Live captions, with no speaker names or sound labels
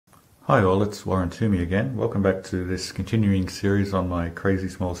Hi all, it's Warren Toomey again. Welcome back to this continuing series on my crazy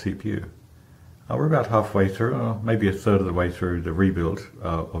small CPU. We're about halfway through, or maybe a third of the way through the rebuild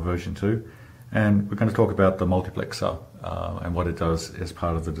of version 2, and we're going to talk about the multiplexer and what it does as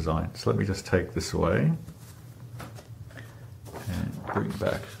part of the design. So let me just take this away and bring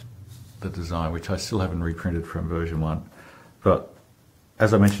back the design, which I still haven't reprinted from version 1. But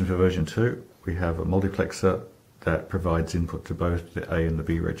as I mentioned for version 2, we have a multiplexer that provides input to both the A and the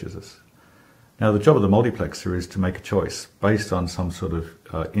B registers. Now the job of the multiplexer is to make a choice based on some sort of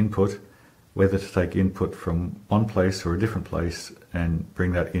input, whether to take input from one place or a different place and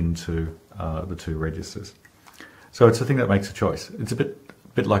bring that into the two registers. So it's a thing that makes a choice. It's a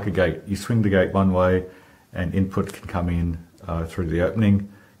bit like a gate. You swing the gate one way and input can come in through the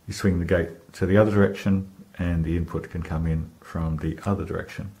opening. You swing the gate to the other direction and the input can come in from the other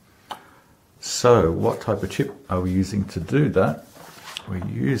direction. So what type of chip are we using to do that? We're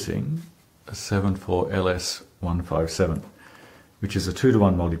using a 74LS157, which is a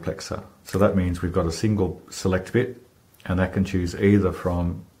 2-to-1 multiplexer. So that means we've got a single select bit and that can choose either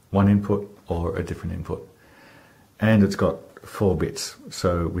from one input or a different input. And it's got 4 bits.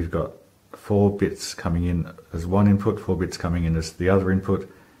 So we've got 4 bits coming in as one input, 4 bits coming in as the other input,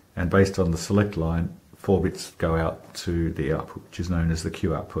 and based on the select line, 4 bits go out to the output, which is known as the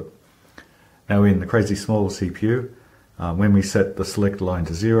Q output. Now in the crazy small CPU, when we set the select line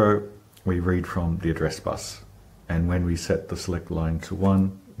to 0, we read from the address bus. And when we set the select line to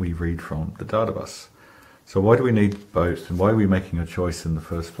 1, we read from the data bus. So why do we need both, and why are we making a choice in the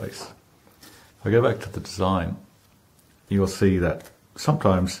first place? If I go back to the design, you'll see that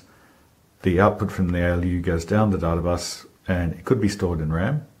sometimes the output from the ALU goes down the data bus and it could be stored in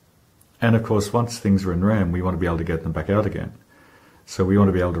RAM. And of course, once things are in RAM, we want to be able to get them back out again. So we want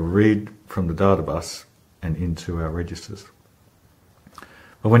to be able to read from the data bus and into our registers.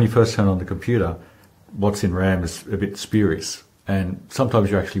 But when you first turn on the computer, what's in RAM is a bit spurious, and sometimes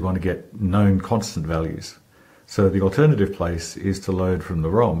you actually want to get known constant values. So the alternative place is to load from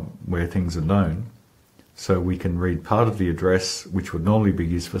the ROM where things are known, so we can read part of the address which would normally be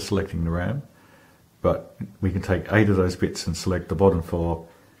used for selecting the RAM, but we can take 8 of those bits and select the bottom 4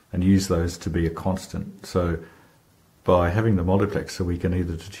 and use those to be a constant. So by having the multiplexer, we can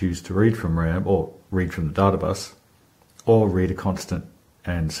either choose to read from RAM or read from the data bus, or read a constant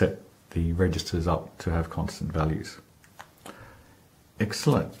and set the registers up to have constant values.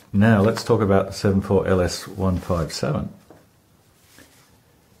 Excellent. Now let's talk about the 74LS157.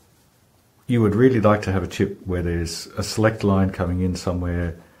 You would really like to have a chip where there's a select line coming in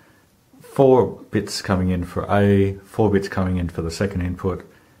somewhere, 4 bits coming in for A, 4 bits coming in for the second input,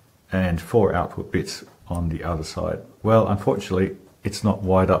 and 4 output bits on the other side. Well, unfortunately, it's not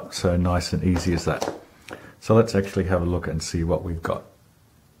wired up so nice and easy as that. So let's actually have a look and see what we've got.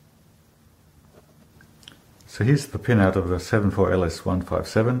 So here's the pinout of the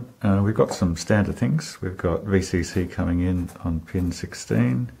 74LS157. We've got some standard things. We've got VCC coming in on pin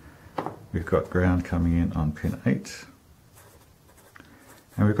 16. We've got ground coming in on pin 8.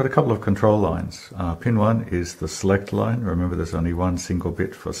 And we've got a couple of control lines. Pin 1 is the select line. Remember, there's only one single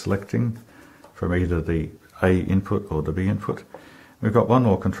bit for selecting from either the A input or the B input. We've got one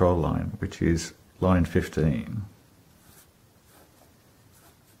more control line, which is line 15.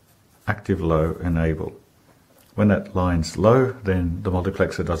 Active low enable. When that line's low, then the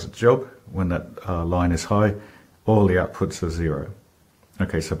multiplexer does its job. When that line is high, all the outputs are 0.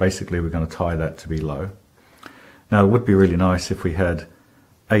 Okay, so basically we're going to tie that to be low. Now it would be really nice if we had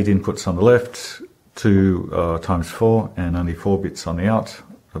 8 inputs on the left, 2 times 4, and only 4 bits on the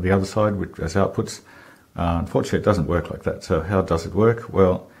other side as outputs. Unfortunately, it doesn't work like that. So how does it work?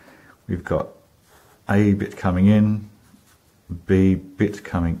 Well, we've got A bit coming in, B bit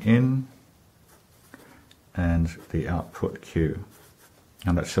coming in, and the output Q.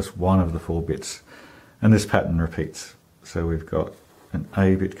 And that's just one of the 4 bits. And this pattern repeats. So we've got an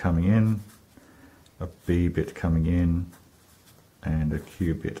A bit coming in, a B bit coming in, and a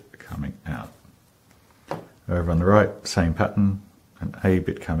Q bit coming out. Over on the right, same pattern, an A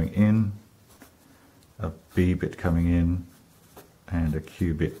bit coming in, a B bit coming in, and a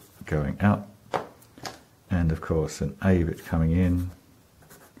Q bit going out. And of course an A bit coming in,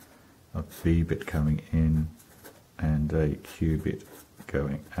 a B bit coming in, and a Q bit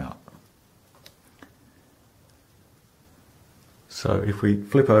going out. So if we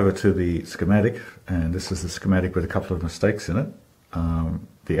flip over to the schematic, and this is the schematic with a couple of mistakes in it,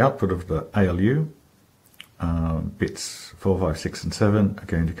 the output of the ALU, bits 4, 5, 6 and 7 are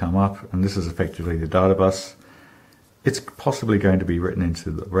going to come up, and this is effectively the data bus. It's possibly going to be written into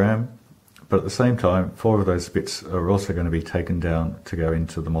the RAM, but at the same time, 4 of those bits are also going to be taken down to go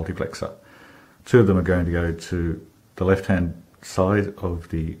into the multiplexer. 2 of them are going to go to the left-hand side of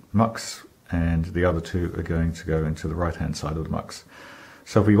the mux, and the other 2 are going to go into the right-hand side of the mux.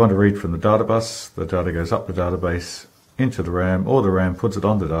 So if we want to read from the data bus, the data goes up the database into the RAM, or the RAM puts it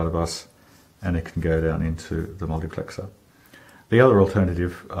on the data bus, and it can go down into the multiplexer. The other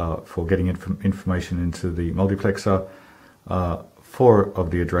alternative for getting information into the multiplexer are 4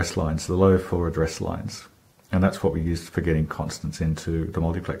 of the address lines, the low 4 address lines. And that's what we use for getting constants into the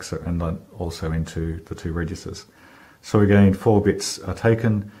multiplexer and then also into the 2 registers. So again, 4 bits are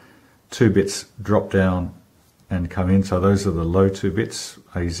taken, 2 bits drop down and come in. So those are the low 2 bits,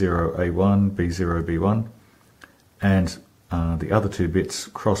 A0, A1, B0, B1. And the other 2 bits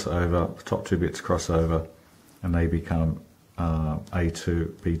cross over, the top 2 bits cross over, and they become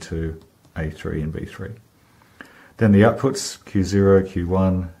A2, B2, A3 and B3. Then the outputs, Q0,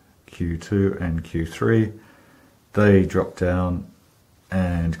 Q1, Q2 and Q3, they drop down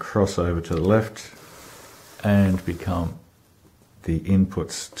and cross over to the left and become the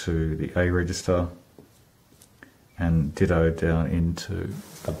inputs to the A register and ditto down into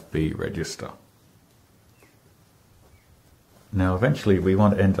the B register. Now eventually we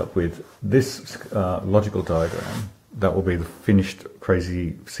want to end up with this logical diagram. That will be the finished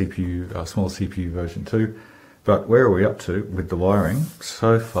crazy CPU, small CPU version 2. But where are we up to with the wiring?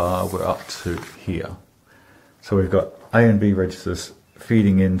 So far we're up to here. So we've got A and B registers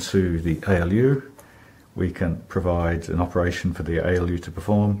feeding into the ALU. We can provide an operation for the ALU to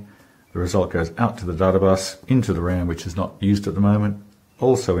perform. The result goes out to the data bus, into the RAM, which is not used at the moment,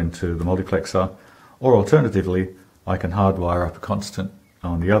 also into the multiplexer, or alternatively, I can hardwire up a constant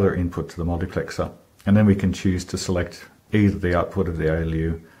on the other input to the multiplexer, and then we can choose to select either the output of the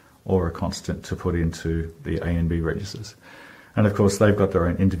ALU or a constant to put into the A and B registers. And of course, they've got their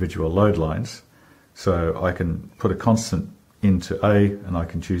own individual load lines, so I can put a constant into A, and I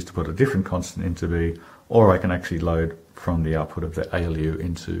can choose to put a different constant into B, or I can actually load from the output of the ALU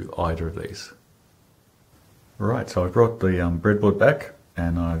into either of these. Right, so I've brought the breadboard back,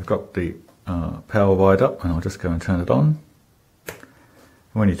 and I've got the power wired up, and I'll just go and turn it on.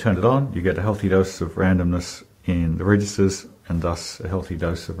 When you turn it on, you get a healthy dose of randomness in the registers, and thus a healthy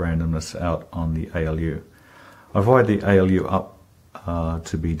dose of randomness out on the ALU. I've wired the ALU up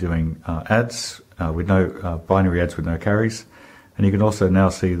to be doing adds with no binary adds with no carries, and you can also now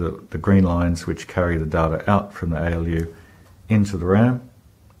see the green lines which carry the data out from the ALU into the RAM,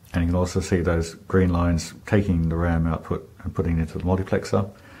 and you can also see those green lines taking the RAM output and putting it into the multiplexer.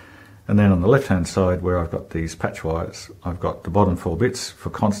 And then on the left hand side, where I've got these patch wires, I've got the bottom 4 bits for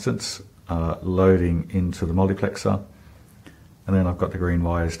constants loading into the multiplexer, and then I've got the green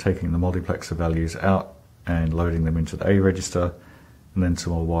wires taking the multiplexer values out and loading them into the A register, and then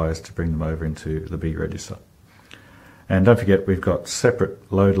some more wires to bring them over into the B register. And don't forget, we've got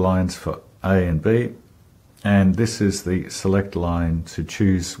separate load lines for A and B, and this is the select line to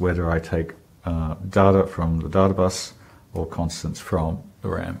choose whether I take data from the data bus or constants from the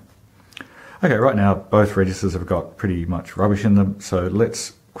RAM. Okay, right now both registers have got pretty much rubbish in them, so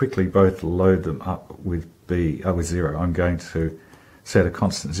let's quickly both load them up with with 0. I'm going to set a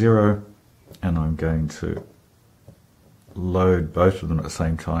constant 0, and I'm going to load both of them at the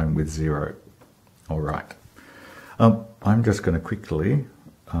same time with 0. All right. I'm just going to quickly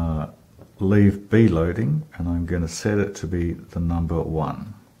leave B loading, and I'm going to set it to be the number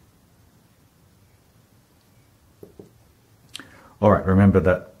 1. All right, remember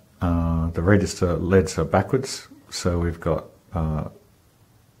that the register LEDs are backwards, so we've got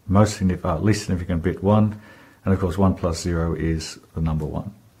least significant bit 1, and of course 1 plus 0 is the number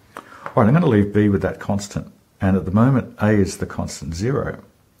 1. All right, I'm going to leave B with that constant, and at the moment A is the constant 0.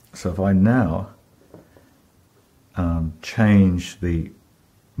 So if I now change the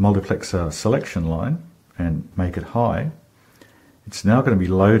multiplexer selection line and make it high, it's now going to be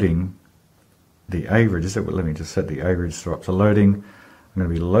loading the A register. Well, let me just set the A register up to loading. I'm going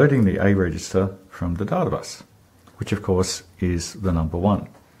to be loading the A register from the data bus, which of course is the number 1.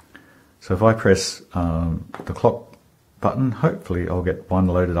 So if I press the clock button, hopefully I'll get 1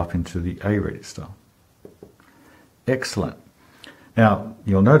 loaded up into the A register. Excellent. Now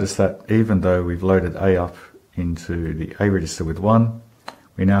you'll notice that even though we've loaded A up into the A register with 1,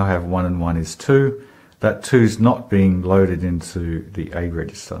 we now have 1 and 1 is 2. That 2 is not being loaded into the A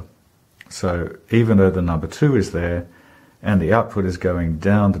register. So even though the number 2 is there, and the output is going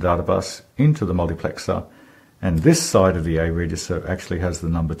down the data bus into the multiplexer, and this side of the A register actually has the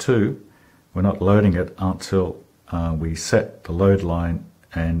number 2, we're not loading it until we set the load line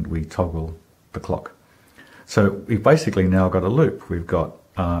and we toggle the clock. So we've basically now got a loop. We've got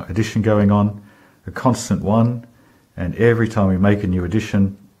addition going on, a constant 1, and every time we make a new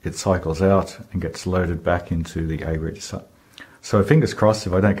addition, it cycles out and gets loaded back into the A register. So fingers crossed,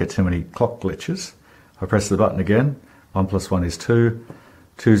 if I don't get too many clock glitches, I press the button again, 1 plus 1 is 2,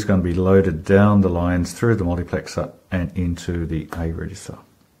 2 is going to be loaded down the lines through the multiplexer and into the A register.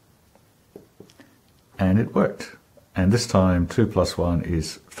 And it worked. And this time 2 plus 1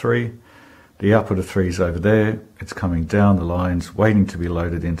 is 3. The output of 3 is over there. It's coming down the lines, waiting to be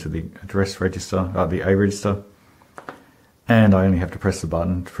loaded into the address register, the A register. And I only have to press the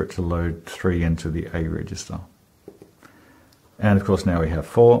button for it to load 3 into the A register. And of course now we have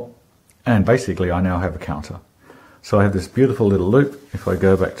 4. And basically I now have a counter. So I have this beautiful little loop. If I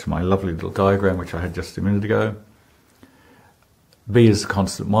go back to my lovely little diagram, which I had just a minute ago, B is the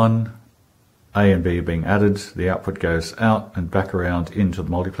constant 1, A and B are being added, the output goes out and back around into the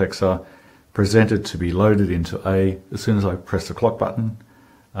multiplexer, presented to be loaded into A. As soon as I press the clock button,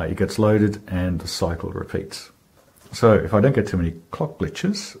 it gets loaded and the cycle repeats. So if I don't get too many clock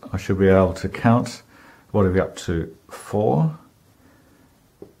glitches, I should be able to count, what are we up to, 4,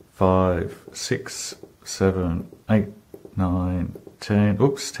 5, 6, 7, 8, 9, 10,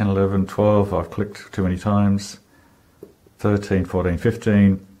 oops, 10, 11, 12, I've clicked too many times, 13, 14,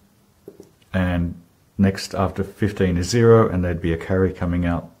 15, and next after 15 is 0, and there'd be a carry coming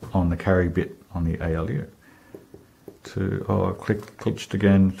out on the carry bit on the ALU. I've glitched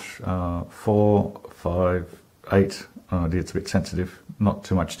again, 4, 5, 8, oh dear, it's a bit sensitive, not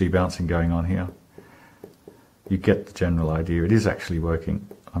too much debouncing going on here. You get the general idea, it is actually working,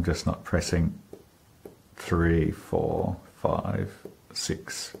 I'm just not pressing 3, 4, 5,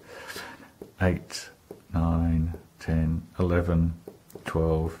 6, 8, 9, 10, 11,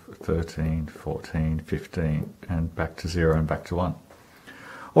 12, 13, 14, 15, and back to 0 and back to 1.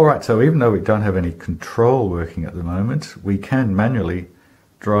 Alright, so even though we don't have any control working at the moment, we can manually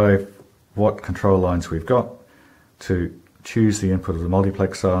drive what control lines we've got to choose the input of the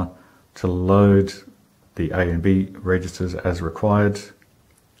multiplexer, to load the A and B registers as required,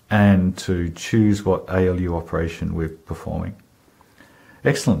 and to choose what ALU operation we're performing.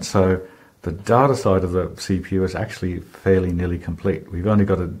 Excellent, so the data side of the CPU is actually fairly nearly complete. We've only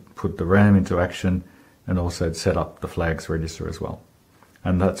got to put the RAM into action and also set up the flags register as well.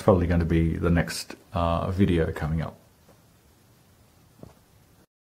 And that's probably going to be the next video coming up.